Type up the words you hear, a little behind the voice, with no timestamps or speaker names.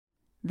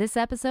This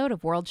episode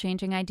of World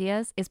Changing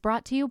Ideas is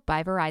brought to you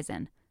by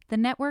Verizon, the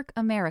network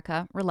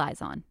America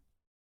relies on.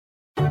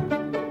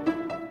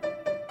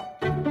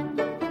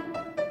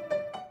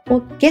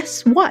 Well,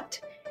 guess what?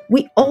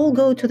 We all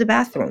go to the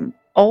bathroom,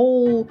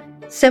 all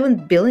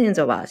 7 billion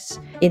of us,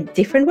 in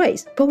different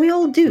ways, but we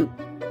all do.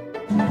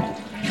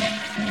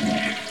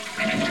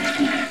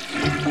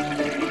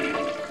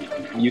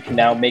 You can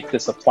now make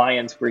this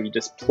appliance where you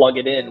just plug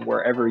it in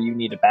wherever you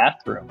need a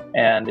bathroom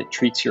and it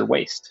treats your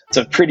waste. It's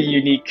a pretty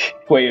unique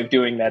way of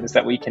doing that, is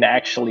that we can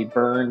actually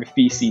burn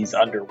feces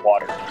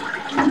underwater.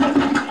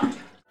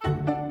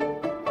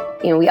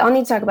 We all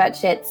need to talk about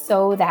shit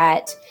so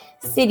that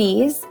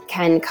cities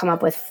can come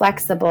up with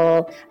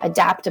flexible,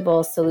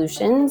 adaptable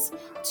solutions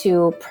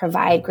to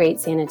provide great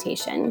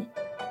sanitation.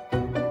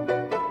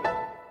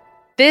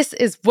 This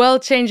is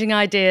World Changing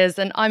Ideas,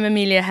 and I'm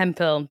Amelia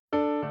Hemphill.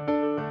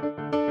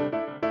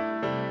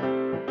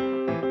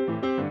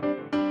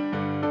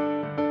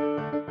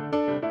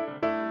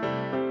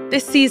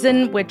 This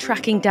season, we're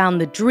tracking down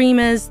the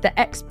dreamers, the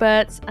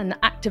experts, and the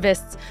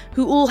activists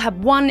who all have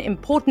one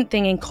important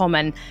thing in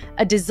common: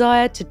 a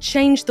desire to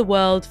change the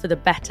world for the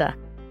better.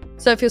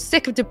 So if you're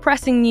sick of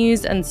depressing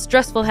news and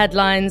stressful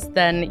headlines,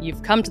 then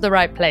you've come to the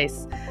right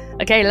place.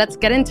 Okay, let's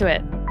get into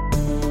it.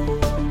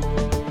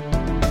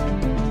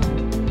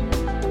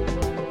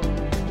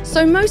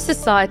 So most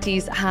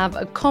societies have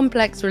a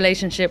complex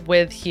relationship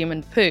with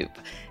human poop.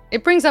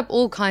 It brings up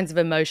all kinds of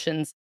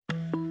emotions.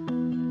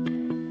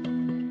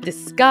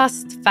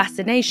 Disgust,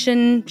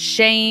 fascination,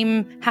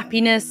 shame,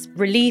 happiness,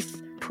 relief,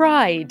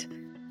 pride.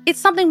 It's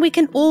something we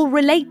can all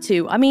relate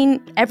to. I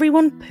mean,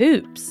 everyone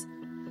poops.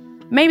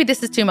 Maybe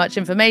this is too much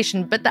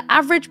information, but the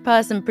average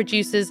person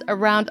produces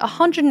around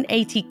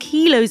 180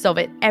 kilos of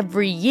it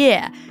every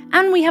year,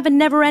 and we have a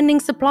never-ending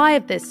supply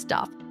of this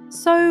stuff.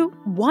 So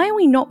why are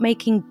we not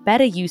making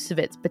better use of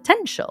its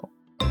potential?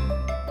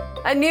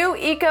 A new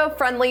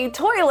eco-friendly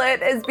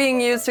toilet is being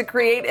used to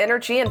create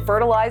energy and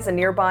fertilize a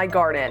nearby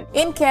garden.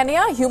 In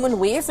Kenya, human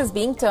waste is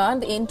being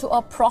turned into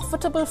a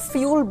profitable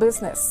fuel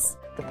business.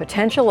 The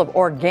potential of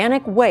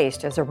organic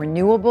waste as a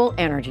renewable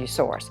energy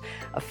source.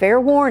 A fair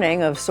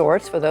warning of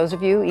sorts for those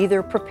of you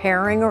either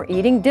preparing or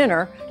eating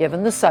dinner,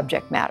 given the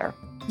subject matter.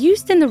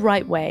 Used in the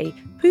right way,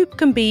 poop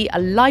can be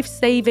a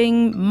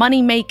life-saving,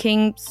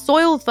 money-making,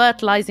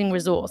 soil-fertilizing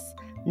resource.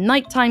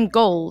 Nighttime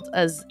gold,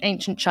 as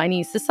ancient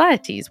Chinese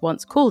societies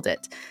once called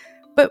it.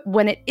 But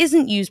when it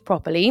isn't used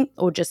properly,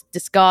 or just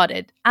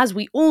discarded, as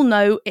we all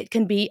know, it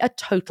can be a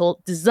total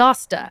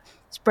disaster,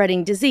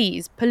 spreading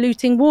disease,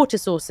 polluting water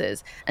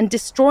sources, and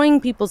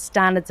destroying people's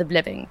standards of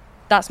living.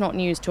 That's not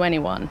news to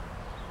anyone.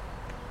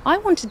 I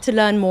wanted to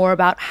learn more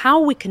about how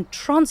we can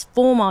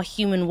transform our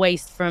human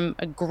waste from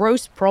a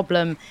gross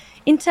problem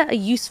into a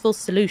useful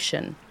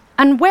solution.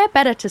 And where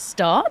better to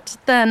start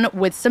than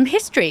with some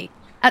history?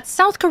 At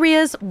South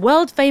Korea's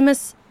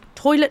world-famous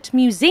Toilet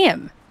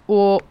Museum,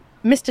 or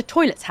Mr.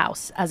 Toilet's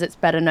House, as it's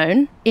better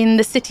known, in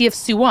the city of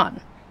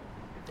Suwon.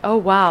 Oh,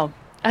 wow.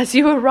 As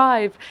you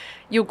arrive,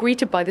 you're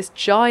greeted by this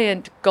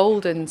giant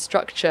golden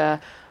structure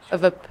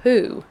of a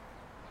poo.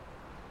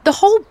 The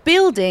whole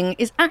building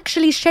is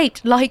actually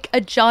shaped like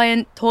a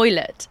giant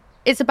toilet.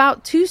 It's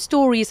about 2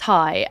 stories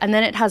high, and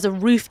then it has a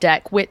roof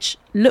deck which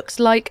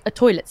looks like a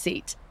toilet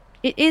seat.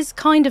 It is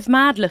kind of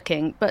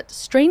mad-looking, but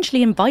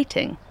strangely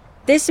inviting.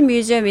 This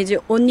museum is the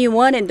only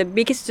one and the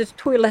biggest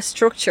toilet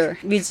structure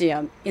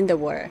museum in the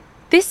world.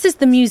 This is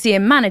the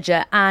museum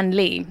manager, Anne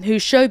Lee, who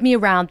showed me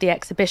around the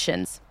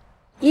exhibitions.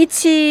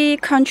 Each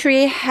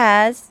country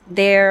has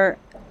their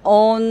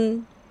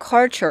own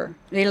culture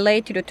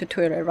related to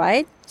toilet,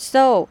 right?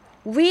 So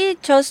we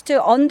just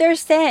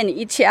understand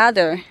each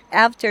other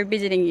after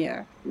visiting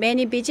here.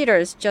 Many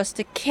visitors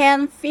just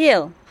can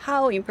feel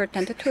how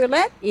important the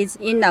toilet is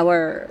in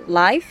our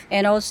life.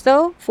 And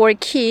also for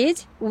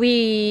kids,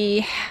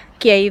 we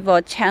gave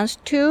a chance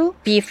to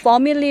be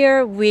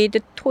familiar with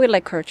the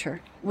toilet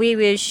culture. We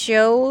will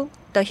show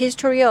the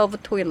history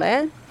of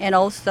toilet and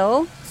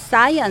also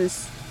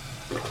science.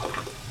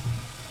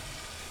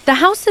 The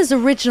house's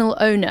original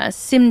owner,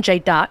 Sim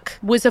Jae-dak,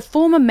 was a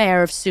former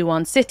mayor of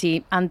Suwon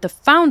City and the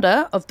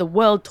founder of the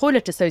World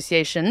Toilet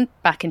Association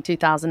back in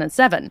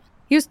 2007.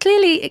 He was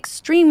clearly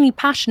extremely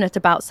passionate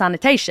about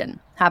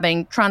sanitation,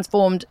 having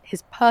transformed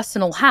his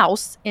personal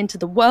house into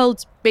the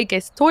world's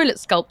biggest toilet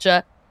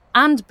sculpture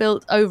and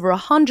built over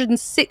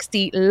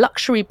 160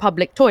 luxury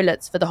public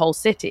toilets for the whole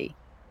city.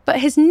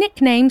 But his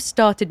nickname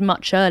started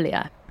much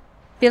earlier.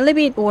 Believe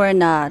it or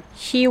not,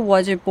 he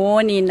was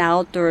born in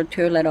outdoor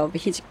toilet of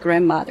his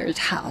grandmother's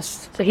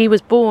house. So he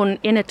was born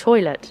in a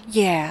toilet?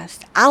 Yes,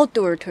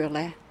 outdoor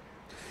toilet.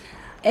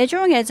 As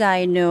long as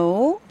I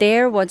know,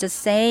 there was a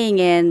saying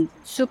and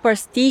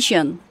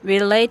superstition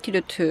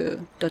related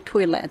to the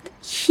toilet.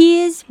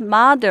 His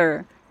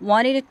mother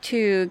wanted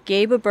to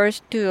give birth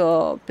to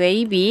a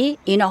baby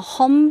in a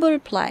humble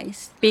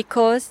place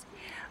because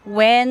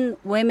when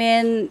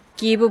women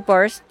give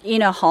birth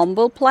in a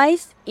humble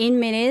place, it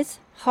means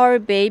her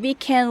baby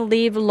can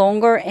live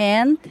longer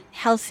and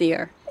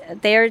healthier.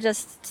 There's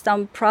just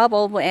some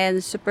problem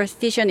and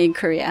superstition in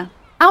Korea.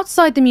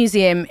 Outside the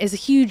museum is a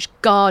huge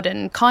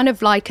garden, kind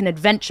of like an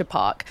adventure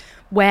park,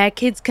 where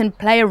kids can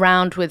play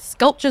around with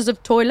sculptures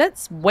of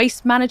toilets,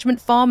 waste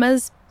management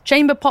farmers,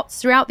 chamber pots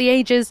throughout the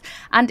ages,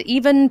 and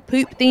even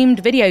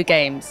poop-themed video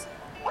games.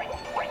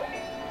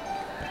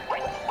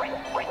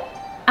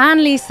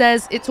 Anne Lee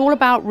says it's all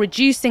about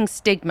reducing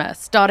stigma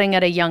starting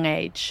at a young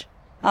age.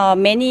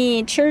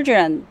 Many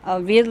children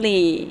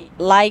really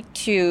like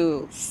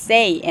to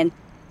say and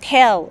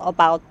tell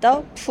about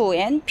the poo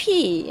and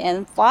pee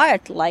and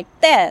fart like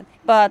that.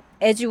 But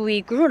as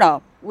we grew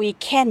up, we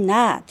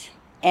cannot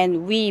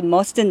and we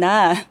must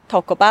not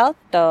talk about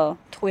the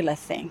toilet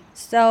thing.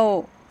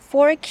 So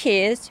for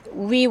kids,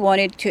 we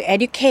wanted to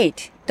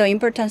educate the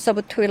importance of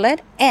a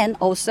toilet and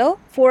also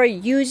for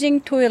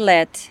using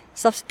toilet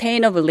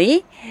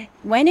sustainably.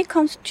 When it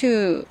comes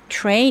to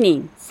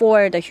training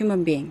for the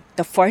human being,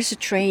 the first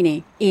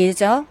training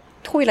is a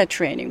toilet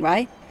training,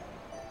 right?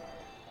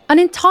 An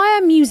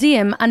entire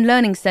museum and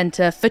learning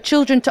centre for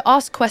children to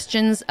ask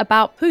questions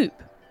about poop.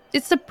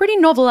 It's a pretty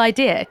novel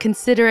idea,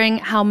 considering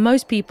how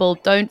most people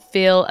don't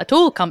feel at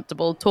all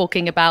comfortable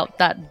talking about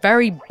that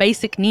very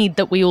basic need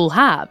that we all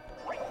have.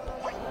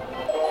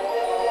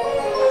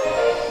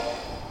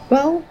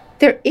 Well,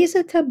 there is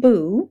a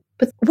taboo,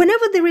 but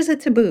whenever there is a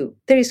taboo,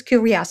 there is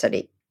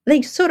curiosity.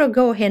 They sort of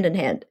go hand in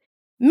hand.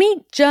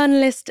 Meet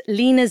journalist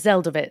Lena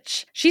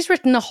Zeldovich. She's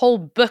written a whole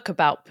book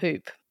about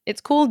poop. It's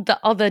called The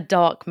Other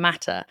Dark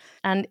Matter,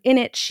 and in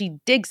it she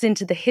digs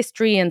into the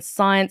history and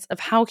science of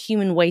how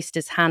human waste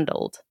is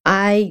handled.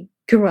 I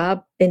grew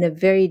up in a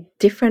very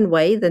different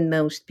way than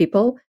most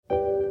people.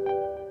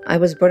 I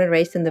was born and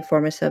raised in the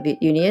former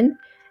Soviet Union,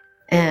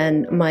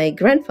 and my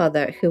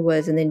grandfather, who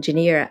was an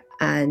engineer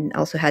and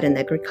also had an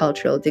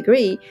agricultural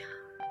degree,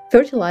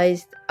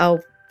 fertilized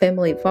our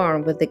family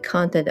farm with the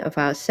content of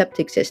our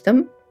septic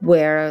system,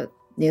 where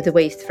the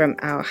waste from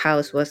our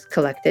house was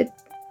collected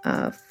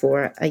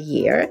for a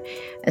year.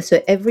 And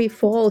so every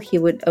fall he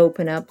would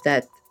open up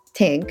that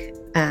tank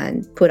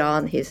and put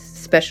on his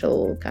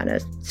special kind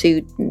of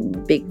suit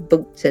and big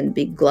boots and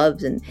big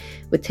gloves and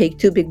would take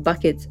 2 big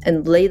buckets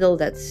and ladle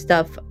that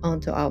stuff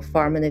onto our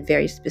farm in a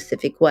very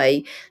specific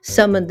way.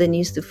 Some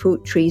underneath the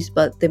fruit trees,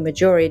 but the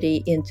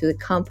majority into the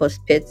compost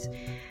pits,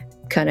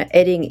 kind of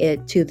adding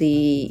it to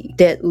the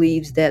dead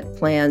leaves, dead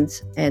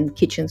plants, and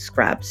kitchen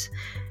scraps.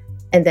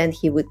 And then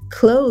he would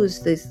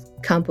close these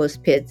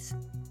compost pits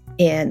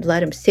and let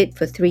them sit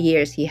for 3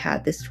 years. He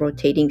had this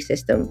rotating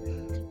system.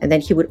 And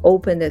then he would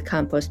open the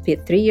compost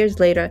pit 3 years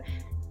later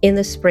in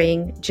the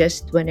spring,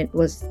 just when it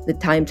was the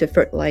time to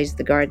fertilize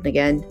the garden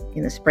again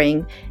in the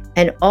spring.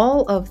 And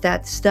all of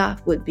that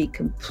stuff would be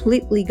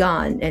completely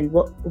gone. And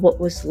what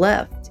was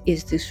left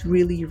is this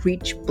really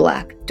rich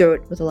black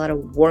dirt with a lot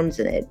of worms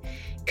in it,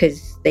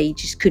 because they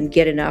just couldn't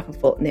get enough of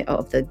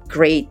the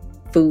great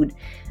food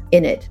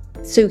in it.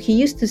 So he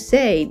used to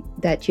say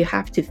that you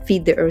have to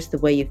feed the earth the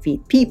way you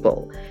feed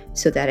people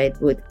so that it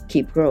would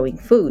keep growing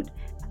food.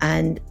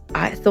 And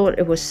I thought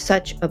it was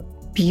such a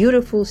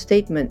beautiful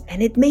statement,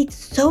 and it made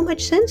so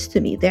much sense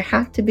to me. There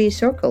had to be a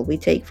circle. We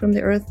take from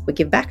the earth, we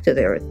give back to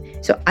the earth.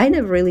 So I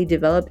never really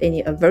developed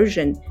any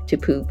aversion to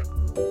poop.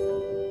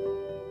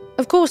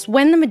 Of course,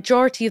 when the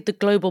majority of the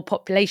global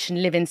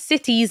population live in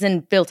cities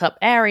and built-up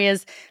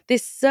areas,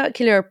 this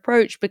circular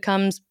approach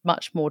becomes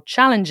much more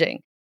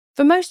challenging.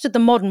 For most of the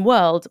modern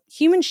world,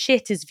 human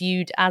shit is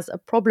viewed as a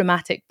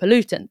problematic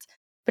pollutant,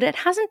 but it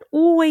hasn't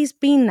always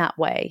been that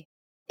way.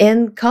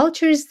 And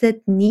cultures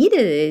that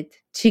needed it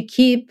to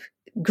keep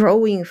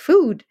growing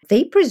food,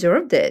 they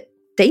preserved it.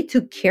 They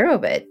took care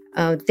of it.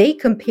 They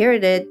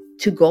compared it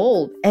to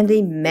gold, and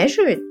they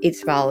measured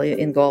its value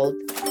in gold.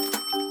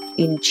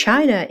 In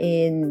China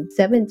in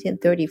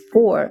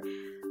 1734,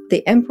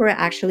 the emperor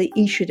actually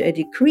issued a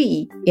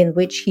decree in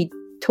which he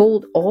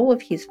told all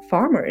of his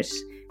farmers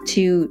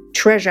to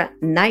treasure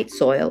night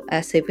soil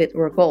as if it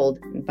were gold.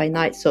 By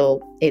night soil,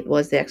 it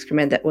was the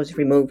excrement that was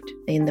removed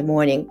in the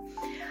morning,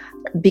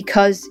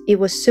 because it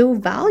was so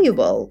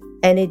valuable,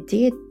 and it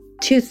did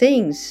 2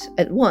 things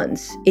at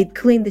once. It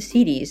cleaned the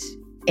cities,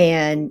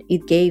 and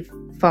it gave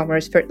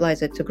farmers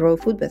fertilizer to grow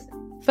food with.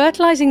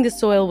 Fertilizing the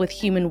soil with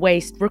human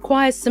waste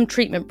requires some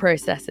treatment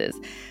processes,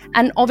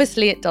 and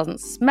obviously it doesn't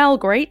smell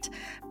great,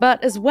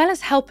 but as well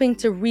as helping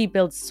to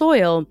rebuild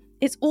soil,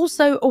 it's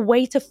also a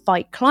way to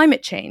fight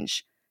climate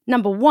change.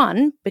 Number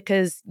 1,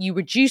 because you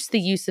reduce the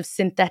use of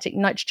synthetic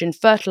nitrogen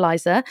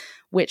fertilizer,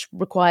 which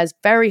requires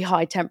very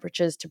high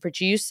temperatures to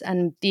produce,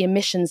 and the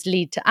emissions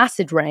lead to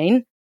acid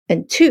rain.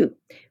 And 2,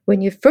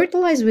 when you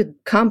fertilize with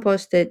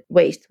composted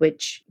waste,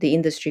 which the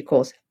industry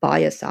calls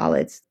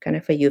biosolids, kind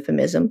of a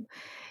euphemism,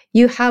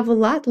 you have a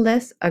lot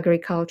less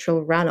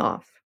agricultural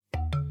runoff.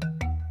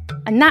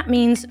 And that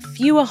means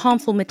fewer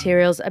harmful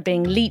materials are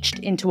being leached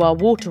into our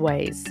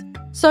waterways.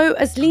 So,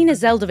 as Lena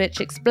Zeldovich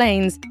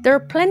explains, there are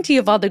plenty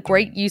of other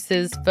great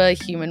uses for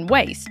human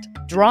waste.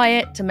 Dry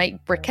it to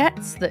make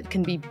briquettes that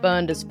can be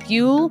burned as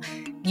fuel,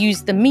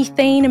 use the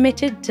methane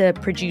emitted to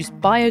produce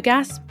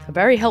biogas, a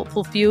very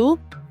helpful fuel,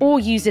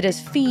 or use it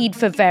as feed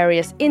for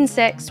various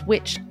insects,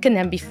 which can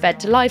then be fed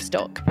to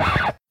livestock.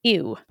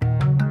 Ew.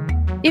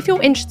 If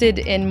you're interested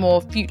in more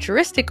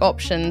futuristic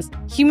options,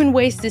 human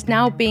waste is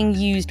now being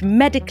used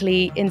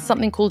medically in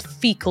something called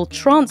fecal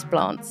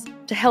transplants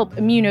to help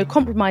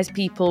immunocompromised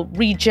people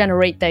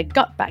regenerate their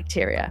gut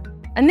bacteria.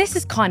 And this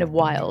is kind of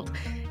wild.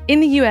 In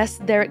the US,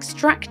 they're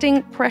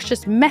extracting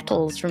precious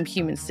metals from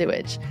human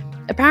sewage.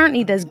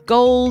 Apparently, there's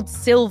gold,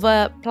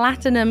 silver,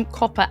 platinum,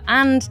 copper,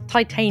 and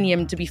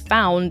titanium to be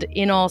found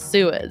in our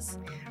sewers.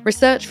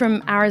 Research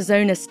from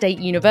Arizona State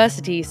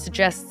University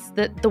suggests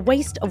that the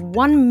waste of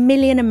 1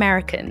 million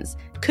Americans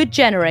could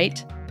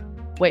generate,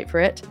 wait for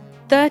it,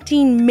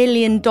 $13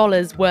 million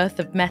worth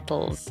of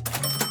metals.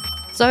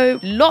 So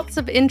lots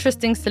of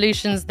interesting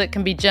solutions that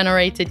can be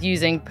generated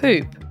using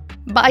poop.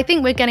 But I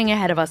think we're getting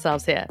ahead of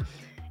ourselves here.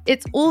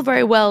 It's all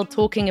very well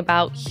talking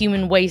about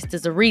human waste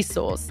as a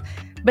resource,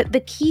 but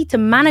the key to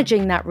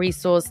managing that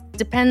resource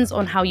depends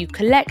on how you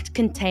collect,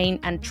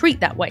 contain, and treat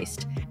that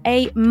waste.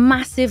 A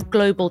massive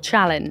global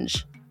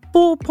challenge.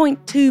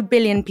 4.2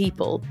 billion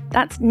people,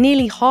 that's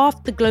nearly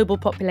half the global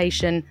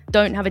population,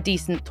 don't have a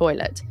decent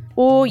toilet,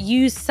 or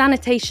use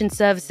sanitation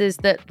services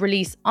that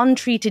release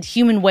untreated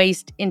human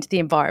waste into the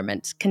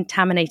environment,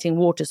 contaminating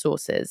water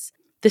sources.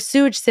 The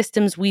sewage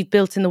systems we've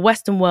built in the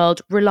Western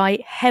world rely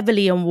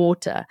heavily on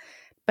water.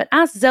 But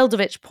as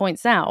Zeldovich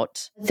points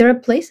out, there are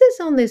places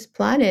on this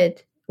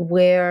planet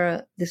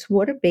where this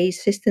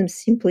water-based system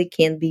simply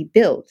can't be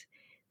built.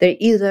 They're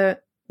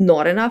either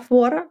not enough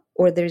water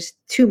or there's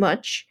too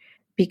much,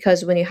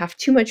 because when you have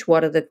too much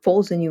water that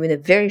falls on you in a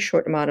very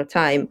short amount of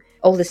time,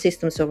 all the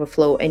systems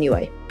overflow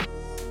anyway.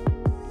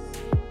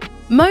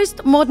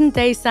 Most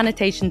modern-day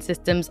sanitation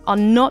systems are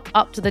not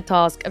up to the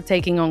task of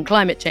taking on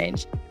climate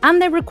change,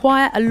 and they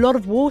require a lot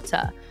of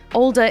water.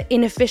 Older,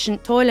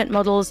 inefficient toilet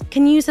models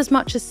can use as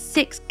much as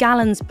 6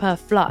 gallons per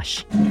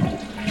flush.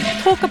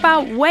 Talk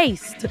about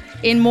waste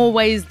in more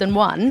ways than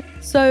one.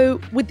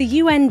 So, with the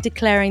UN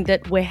declaring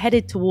that we're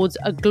headed towards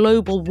a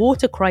global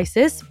water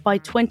crisis by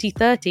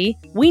 2030,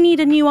 we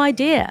need a new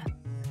idea.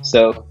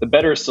 So, the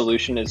better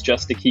solution is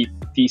just to keep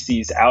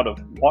feces out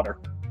of water.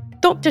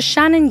 Dr.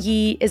 Shannon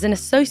Yee is an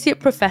associate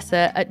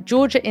professor at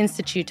Georgia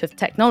Institute of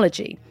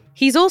Technology.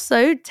 He's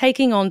also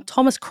taking on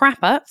Thomas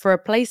Crapper for a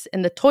place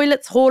in the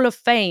Toilets Hall of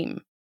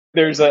Fame.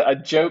 There's a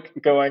joke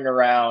going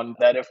around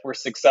that if we're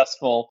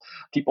successful,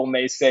 people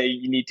may say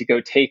you need to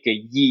go take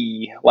a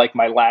Yee, like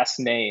my last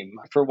name,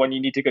 for when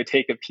you need to go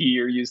take a pee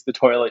or use the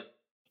toilet.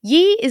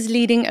 Yee is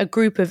leading a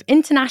group of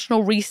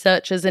international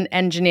researchers and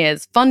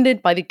engineers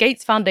funded by the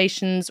Gates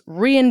Foundation's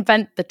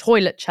Reinvent the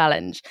Toilet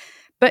Challenge.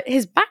 But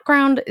his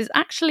background is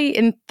actually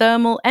in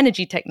thermal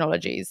energy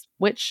technologies,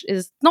 which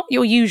is not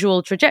your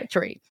usual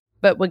trajectory.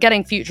 But we're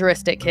getting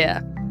futuristic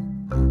here.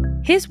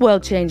 His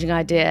world-changing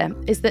idea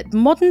is that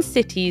modern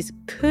cities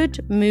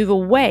could move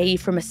away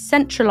from a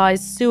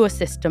centralized sewer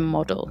system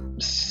model.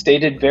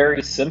 Stated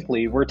very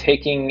simply, we're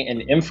taking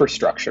an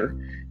infrastructure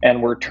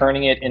and we're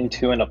turning it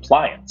into an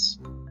appliance.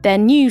 Their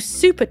new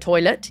super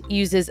toilet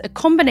uses a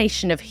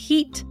combination of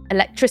heat,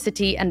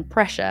 electricity, and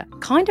pressure,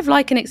 kind of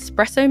like an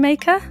espresso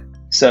maker.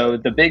 So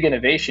the big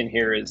innovation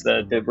here is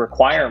that the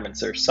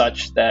requirements are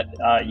such that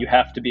you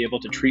have to be able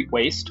to treat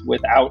waste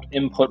without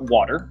input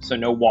water, so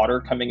no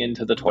water coming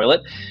into the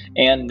toilet,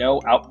 and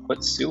no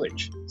output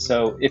sewage.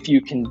 So if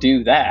you can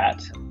do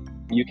that,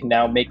 you can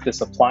now make this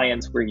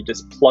appliance where you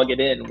just plug it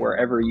in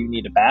wherever you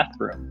need a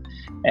bathroom,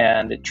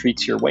 and it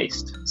treats your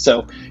waste.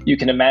 So you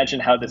can imagine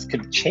how this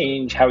could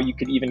change how you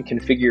could even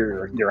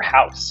configure your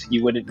house.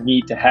 You wouldn't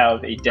need to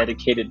have a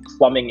dedicated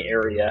plumbing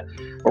area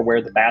or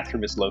where the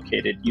bathroom is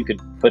located. You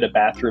could put a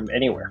bathroom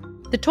anywhere.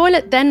 The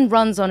toilet then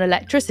runs on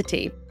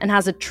electricity and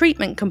has a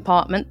treatment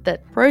compartment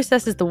that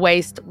processes the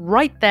waste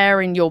right there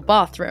in your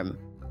bathroom.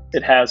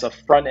 It has a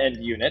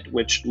front-end unit,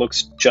 which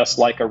looks just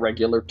like a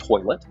regular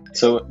toilet.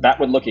 So that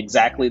would look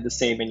exactly the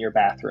same in your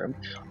bathroom.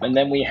 And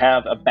then we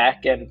have a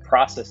back-end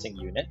processing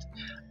unit,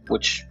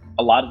 which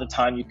a lot of the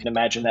time you can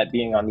imagine that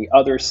being on the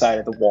other side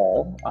of the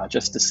wall,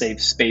 just to save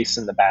space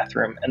in the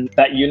bathroom. And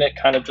that unit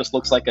kind of just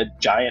looks like a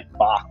giant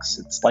box.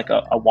 It's like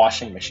a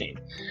washing machine.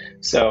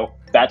 So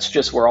that's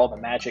just where all the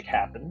magic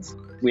happens.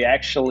 We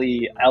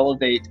actually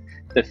elevate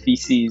the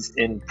feces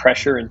in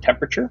pressure and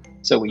temperature.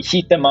 So we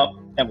heat them up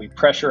and we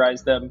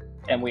pressurize them,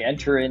 and we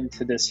enter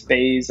into this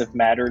phase of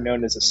matter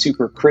known as a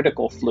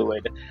supercritical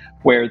fluid,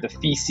 where the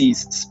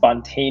feces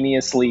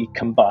spontaneously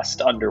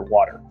combust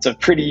underwater. It's a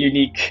pretty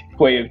unique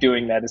way of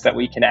doing that, is that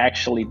we can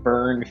actually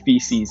burn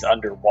feces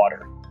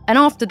underwater. And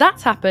after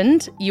that's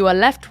happened, you are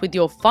left with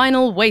your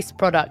final waste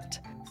product,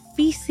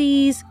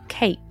 feces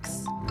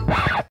cakes.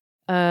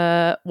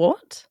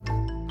 What?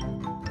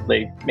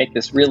 They make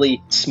this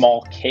really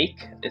small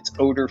cake. It's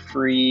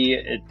odor-free.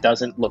 It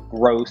doesn't look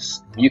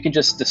gross. You can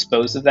just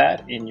dispose of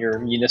that in your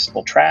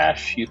municipal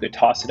trash. You could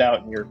toss it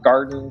out in your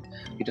garden.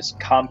 You could just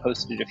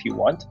compost it if you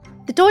want.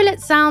 The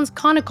toilet sounds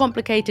kind of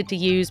complicated to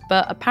use,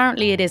 but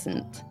apparently it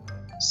isn't.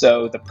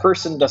 So the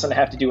person doesn't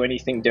have to do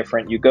anything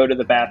different. You go to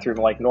the bathroom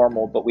like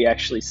normal, but we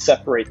actually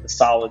separate the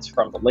solids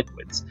from the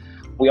liquids.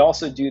 We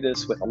also do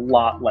this with a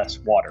lot less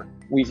water.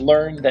 We've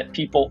learned that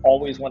people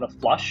always want to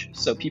flush,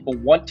 so people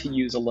want to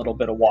use a little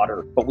bit of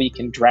water, but we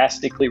can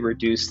drastically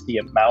reduce the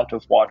amount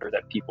of water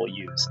that people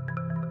use.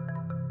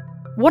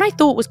 What I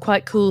thought was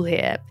quite cool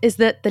here is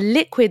that the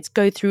liquids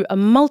go through a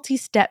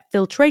multi-step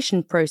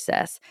filtration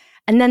process,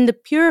 and then the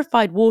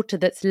purified water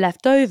that's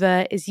left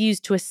over is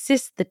used to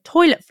assist the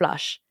toilet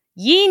flush.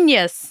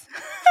 Genius!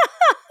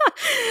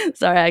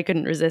 Sorry, I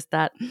couldn't resist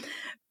that.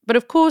 But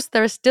of course,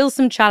 there are still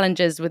some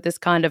challenges with this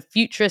kind of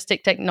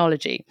futuristic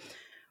technology.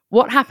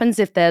 What happens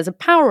if there's a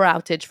power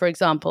outage, for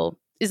example?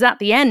 Is that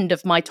the end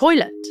of my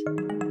toilet?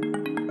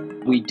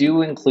 We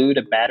do include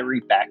a battery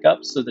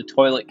backup so the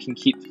toilet can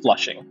keep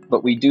flushing,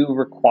 but we do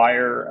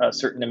require a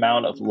certain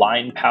amount of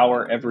line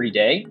power every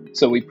day.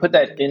 So we put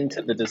that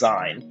into the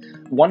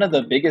design. One of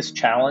the biggest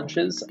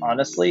challenges,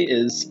 honestly,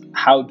 is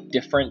how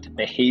different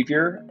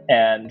behavior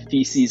and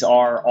feces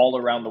are all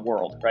around the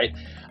world, right?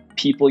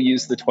 People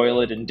use the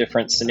toilet in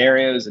different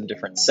scenarios and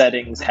different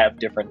settings, have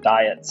different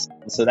diets.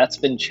 So that's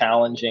been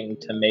challenging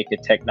to make a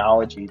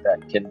technology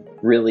that can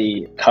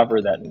really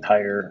cover that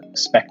entire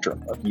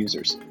spectrum of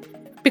users.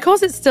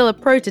 Because it's still a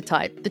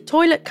prototype, the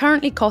toilet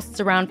currently costs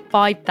around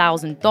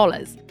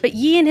 $5,000. But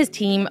Yi and his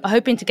team are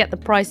hoping to get the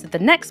price of the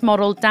next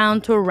model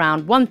down to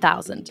around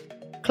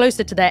 $1,000,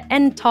 closer to their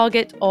end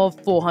target of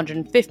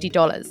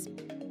 $450.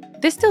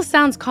 This still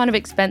sounds kind of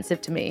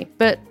expensive to me,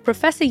 but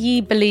Professor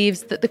Yi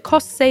believes that the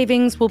cost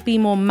savings will be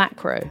more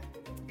macro.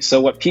 So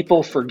what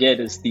people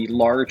forget is the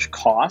large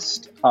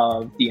cost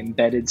of the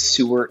embedded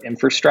sewer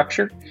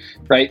infrastructure,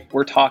 right?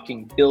 We're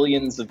talking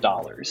billions of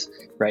dollars,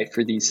 right,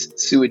 for these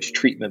sewage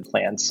treatment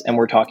plants, and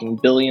we're talking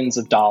billions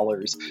of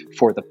dollars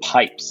for the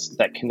pipes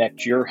that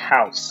connect your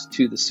house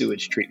to the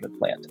sewage treatment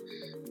plant.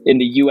 In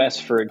the US,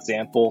 for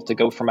example, to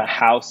go from a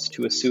house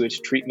to a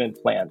sewage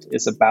treatment plant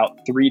is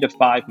about 3 to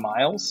 5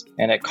 miles,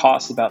 and it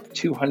costs about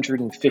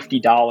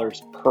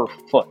 $250 per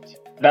foot.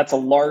 That's a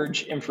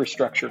large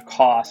infrastructure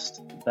cost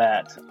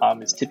that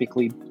is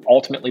typically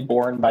ultimately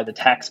borne by the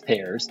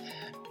taxpayers.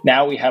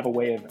 Now we have a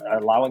way of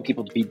allowing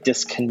people to be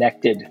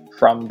disconnected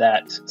from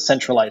that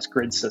centralized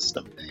grid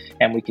system,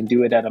 and we can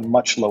do it at a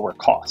much lower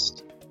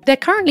cost. They're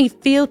currently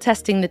field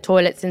testing the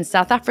toilets in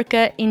South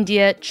Africa,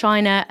 India,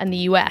 China, and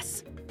the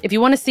US. If you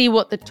want to see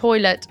what the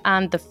toilet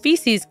and the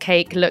feces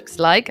cake looks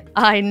like,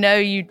 I know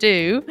you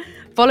do,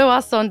 follow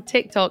us on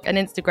TikTok and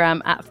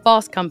Instagram at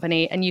Fast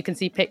Company and you can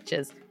see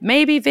pictures,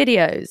 maybe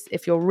videos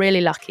if you're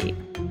really lucky.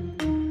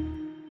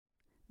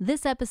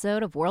 This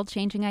episode of World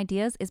Changing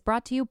Ideas is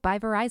brought to you by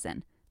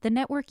Verizon, the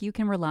network you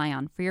can rely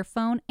on for your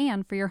phone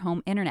and for your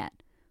home internet.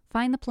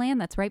 Find the plan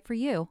that's right for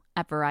you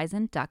at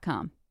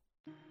Verizon.com.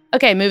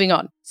 Okay, moving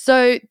on.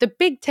 So the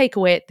big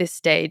takeaway at this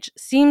stage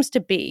seems to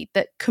be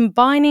that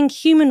combining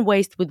human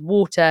waste with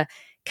water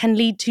can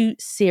lead to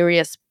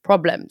serious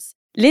problems.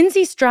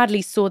 Lindsay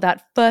Stradley saw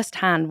that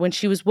firsthand when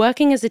she was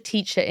working as a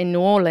teacher in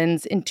New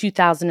Orleans in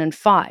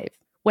 2005.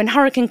 When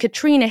Hurricane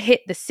Katrina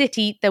hit the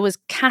city, there was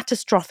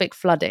catastrophic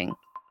flooding.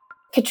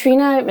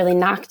 Katrina really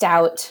knocked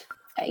out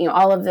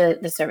all of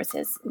the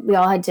services. We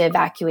all had to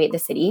evacuate the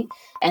city.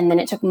 And then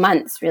it took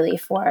months really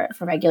for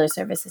regular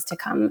services to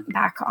come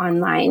back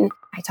online.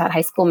 I taught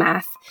high school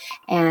math,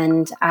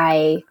 and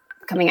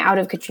coming out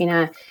of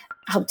Katrina,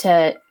 helped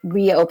to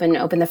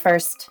open the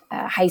first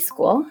high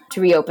school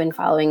to reopen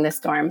following the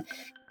storm.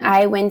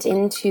 I went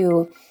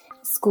into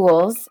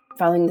schools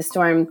following the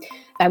storm.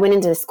 I went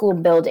into the school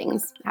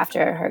buildings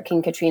after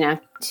Hurricane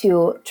Katrina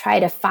to try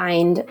to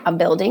find a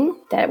building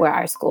where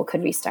our school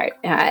could restart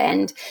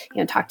and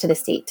talk to the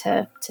state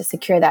to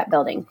secure that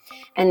building.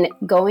 And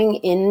going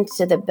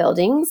into the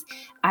buildings,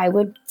 I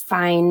would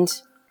find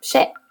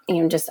shit,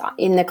 just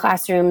in the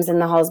classrooms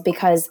and the halls,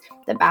 because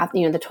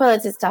the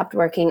toilets had stopped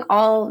working.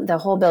 The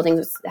whole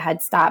building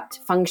had stopped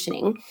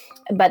functioning.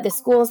 But the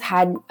schools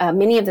had,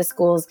 many of the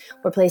schools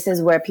were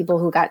places where people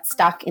who got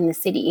stuck in the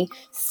city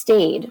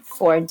stayed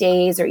for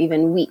days or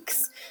even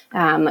weeks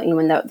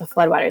when the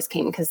floodwaters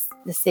came, because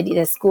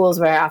the schools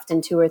were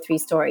often 2 or 3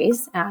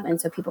 stories. And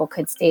so people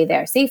could stay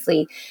there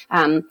safely.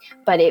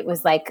 But it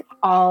was like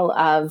all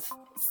of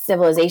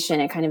civilization,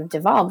 it kind of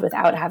devolved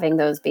without having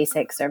those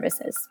basic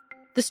services.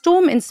 The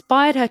storm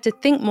inspired her to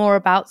think more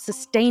about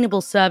sustainable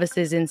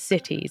services in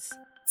cities.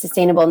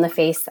 Sustainable in the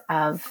face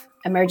of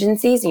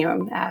emergencies,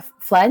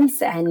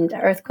 floods and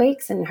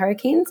earthquakes and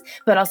hurricanes,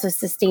 but also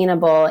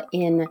sustainable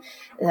in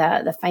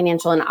the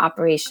financial and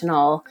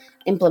operational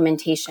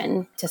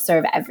implementation to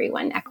serve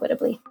everyone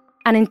equitably.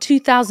 And in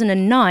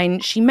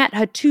 2009, she met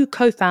her 2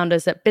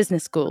 co-founders at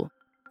business school.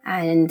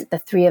 And the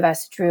 3 of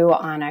us drew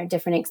on our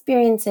different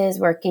experiences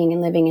working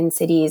and living in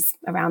cities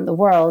around the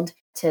world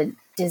to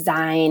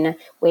design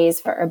ways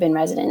for urban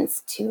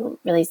residents to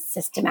really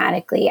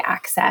systematically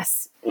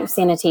access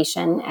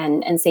sanitation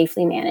and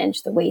safely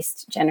manage the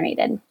waste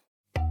generated.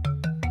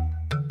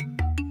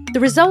 The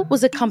result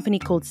was a company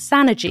called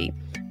Sanergy,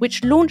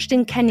 which launched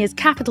in Kenya's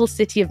capital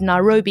city of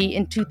Nairobi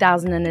in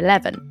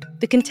 2011.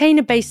 The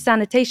container-based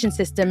sanitation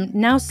system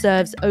now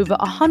serves over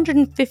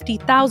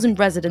 150,000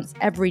 residents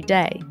every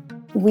day.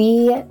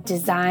 We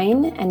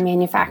design and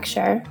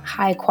manufacture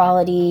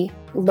high-quality,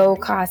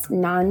 low-cost,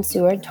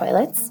 non-sewered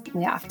toilets.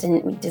 We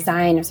often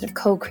design or sort of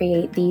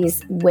co-create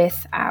these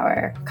with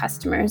our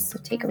customers, so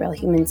take a real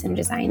human-centered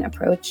design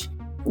approach.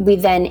 We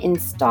then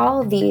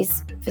install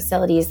these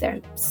facilities.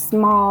 They're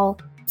small,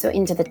 so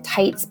into the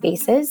tight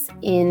spaces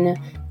in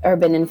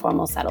urban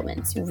informal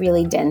settlements,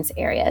 really dense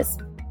areas.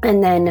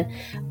 And then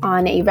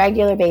on a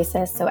regular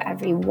basis, so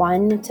every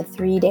 1 to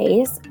 3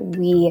 days,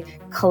 we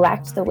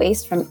collect the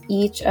waste from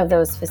each of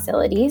those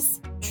facilities,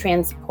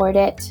 transport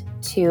it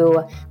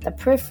to the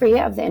periphery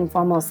of the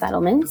informal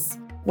settlements,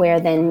 where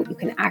then you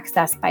can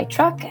access by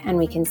truck, and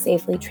we can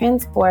safely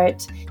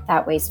transport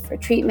that waste for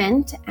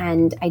treatment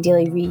and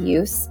ideally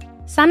reuse.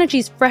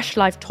 Sanergy's Fresh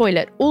Life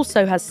toilet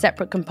also has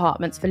separate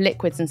compartments for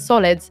liquids and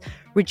solids,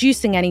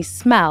 reducing any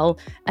smell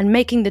and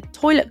making the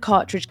toilet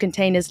cartridge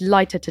containers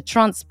lighter to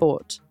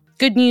transport.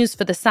 Good news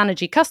for the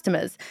Sanergy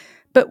customers.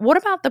 But what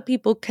about the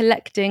people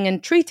collecting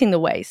and treating the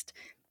waste?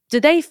 Do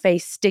they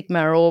face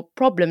stigma or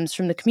problems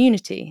from the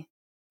community?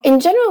 In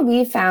general,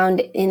 we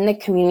found in the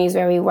communities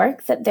where we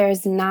work that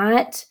there's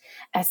not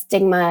a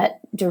stigma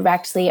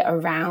directly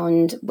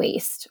around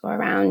waste or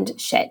around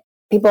shit.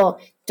 People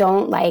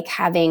don't like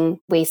having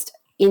waste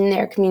in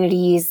their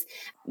communities,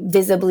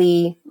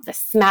 visibly, the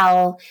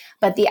smell,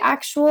 but the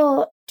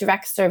actual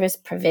direct service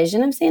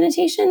provision of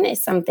sanitation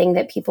is something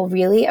that people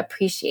really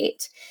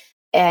appreciate.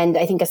 And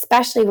I think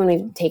especially when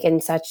we've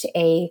taken such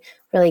a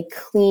really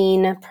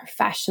clean,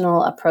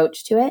 professional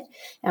approach to it.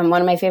 And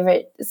one of my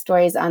favorite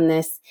stories on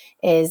this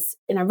is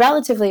in our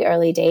relatively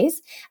early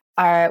days,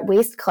 our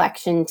waste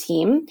collection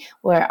team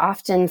were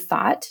often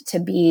thought to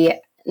be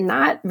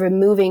not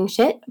removing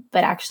shit,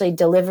 but actually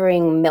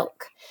delivering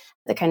milk.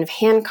 The kind of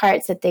hand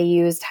carts that they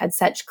used had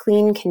such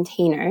clean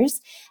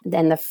containers.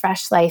 Then the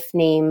Fresh Life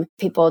name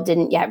people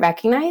didn't yet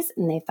recognize,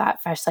 and they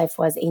thought Fresh Life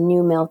was a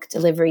new milk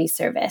delivery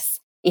service.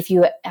 If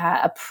you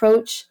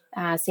approach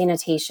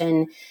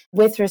sanitation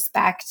with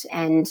respect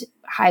and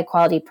high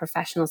quality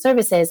professional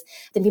services,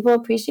 then people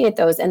appreciate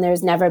those. And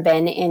there's never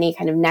been any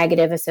kind of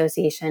negative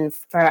association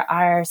for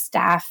our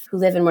staff who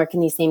live and work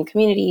in these same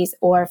communities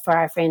or for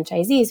our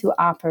franchisees who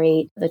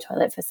operate the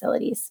toilet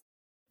facilities.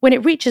 When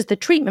it reaches the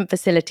treatment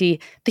facility,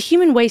 the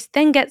human waste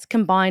then gets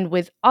combined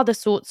with other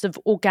sorts of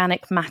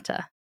organic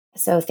matter.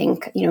 So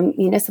think,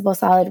 municipal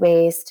solid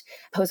waste,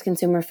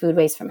 post-consumer food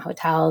waste from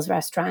hotels,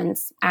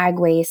 restaurants, ag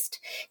waste,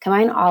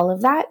 combine all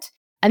of that.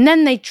 And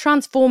then they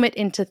transform it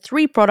into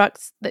 3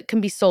 products that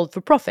can be sold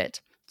for profit: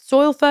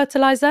 soil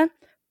fertilizer,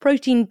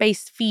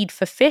 protein-based feed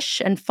for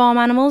fish and farm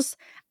animals,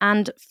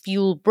 and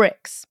fuel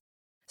bricks.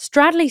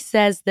 Stradley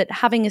says that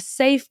having a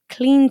safe,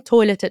 clean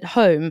toilet at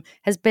home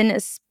has been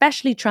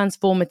especially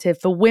transformative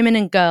for women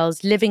and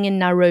girls living in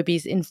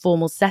Nairobi's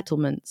informal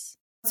settlements.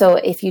 So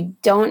if you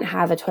don't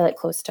have a toilet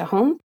close to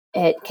home,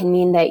 it can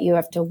mean that you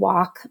have to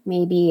walk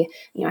maybe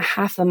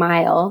half a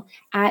mile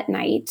at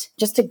night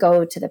just to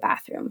go to the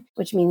bathroom,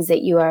 which means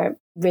that you are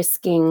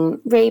risking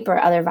rape or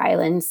other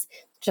violence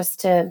just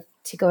to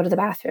go to the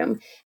bathroom.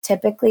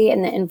 Typically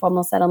in the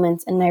informal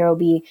settlements in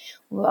Nairobi,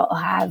 we'll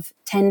have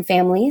 10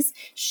 families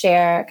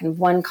share kind of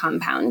one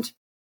compound,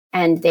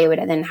 and they would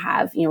then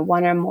have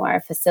 1 or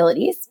more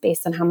facilities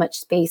based on how much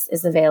space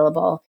is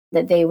available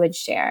that they would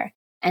share.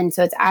 And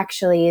so it's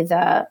actually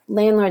the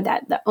landlord,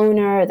 that the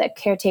owner, the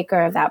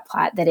caretaker of that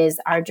plot that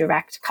is our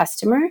direct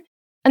customer.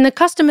 And the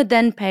customer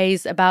then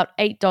pays about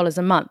 $8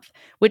 a month,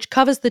 which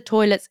covers the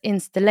toilet's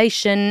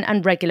installation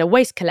and regular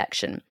waste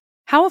collection.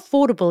 How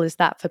affordable is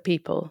that for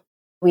people?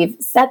 We've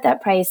set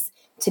that price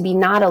to be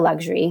not a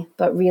luxury,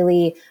 but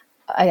really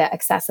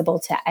accessible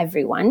to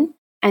everyone.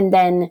 And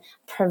then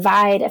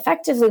provide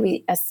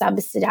effectively a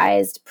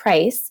subsidized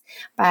price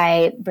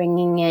by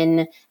bringing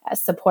in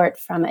support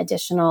from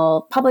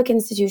additional public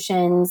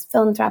institutions,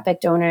 philanthropic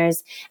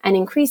donors, and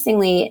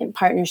increasingly in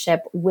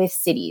partnership with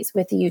cities,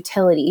 with the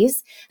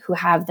utilities who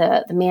have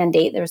the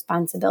mandate, the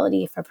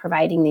responsibility for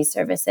providing these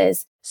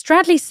services.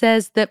 Stradley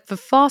says that for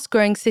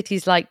fast-growing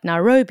cities like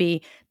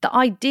Nairobi, the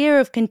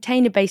idea of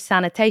container-based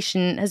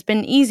sanitation has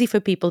been easy for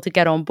people to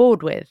get on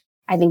board with.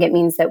 I think it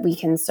means that we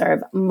can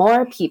serve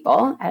more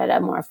people at a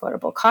more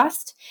affordable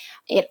cost.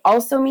 It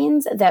also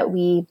means that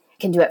we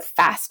can do it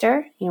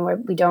faster, where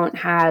we don't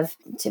have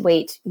to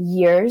wait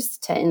years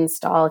to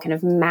install kind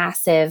of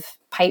massive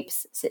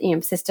pipes,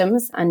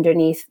 systems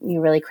underneath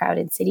really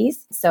crowded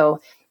cities.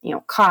 So,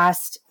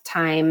 cost,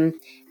 time,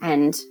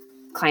 and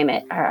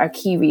climate are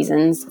key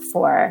reasons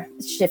for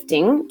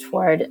shifting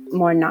toward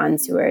more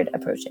non-sewered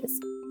approaches.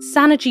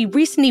 Sanergy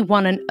recently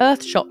won an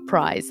Earthshot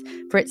Prize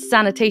for its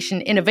sanitation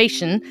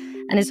innovation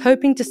and is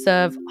hoping to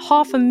serve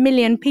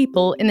 500,000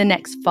 people in the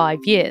next 5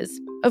 years.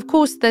 Of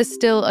course, there's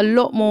still a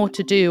lot more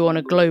to do on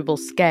a global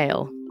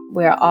scale.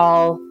 We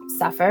all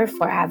suffer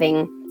for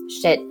having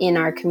shit in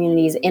our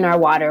communities, in our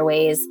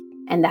waterways,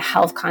 and the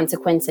health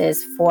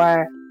consequences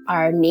for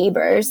our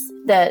neighbors,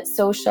 the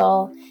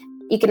social,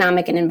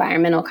 economic, and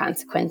environmental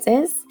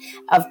consequences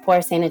of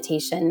poor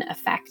sanitation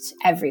affect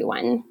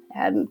everyone,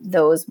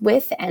 those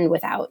with and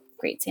without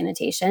great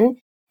sanitation.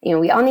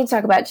 We all need to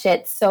talk about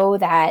shit so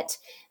that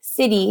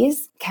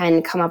cities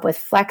can come up with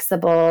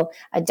flexible,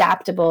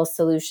 adaptable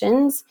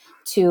solutions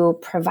to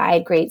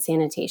provide great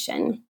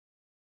sanitation.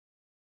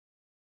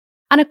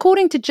 And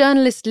according to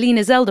journalist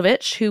Lena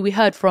Zeldovich, who we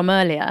heard from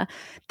earlier,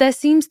 there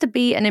seems to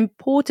be an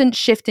important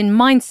shift in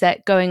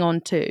mindset going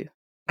on too.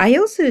 I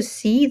also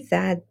see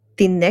that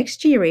the next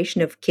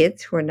generation of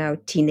kids who are now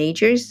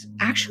teenagers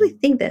actually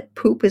think that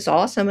poop is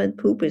awesome and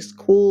poop is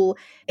cool.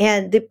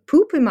 And the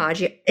poop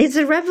emoji is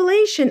a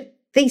revelation.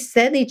 They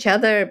send each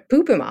other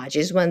poop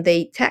emojis when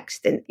they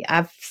text. And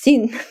I've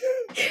seen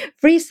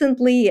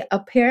recently a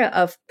pair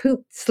of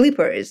poop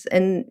slippers,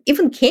 and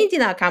even candy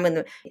now come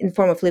in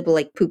form of little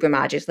like poop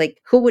emojis. Like,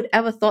 who would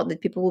ever thought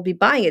that people would be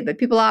buying it? But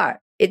people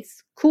are.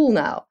 It's cool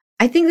now.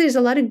 I think there's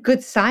a lot of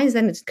good signs,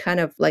 and it's kind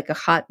of like a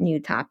hot new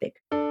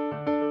topic.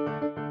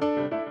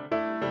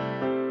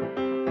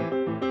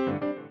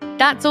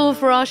 That's all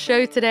for our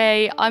show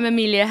today. I'm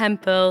Amelia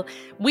Hempel.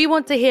 We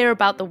want to hear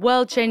about the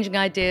world-changing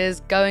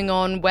ideas going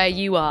on where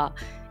you are.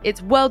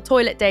 It's World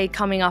Toilet Day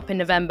coming up in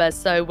November,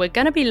 so we're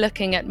going to be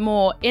looking at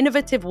more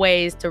innovative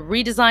ways to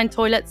redesign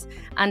toilets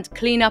and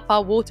clean up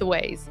our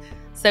waterways.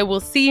 So we'll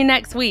see you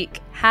next week.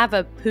 Have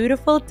a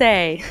beautiful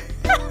day.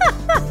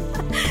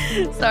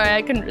 Sorry,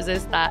 I couldn't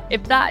resist that.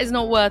 If that is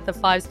not worth a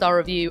 5-star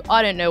review,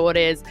 I don't know what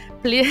is.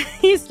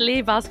 Please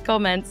leave us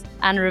comments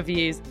and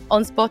reviews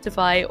on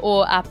Spotify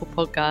or Apple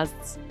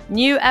Podcasts.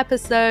 New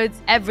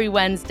episodes every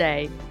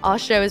Wednesday. Our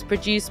show is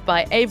produced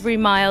by Avery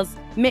Miles,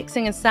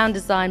 mixing and sound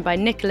design by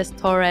Nicholas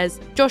Torres.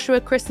 Joshua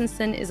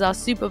Christensen is our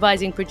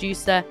supervising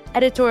producer,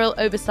 editorial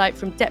oversight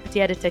from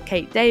Deputy Editor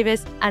Kate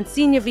Davis, and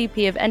Senior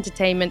VP of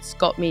Entertainment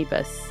Scott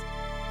Meebus.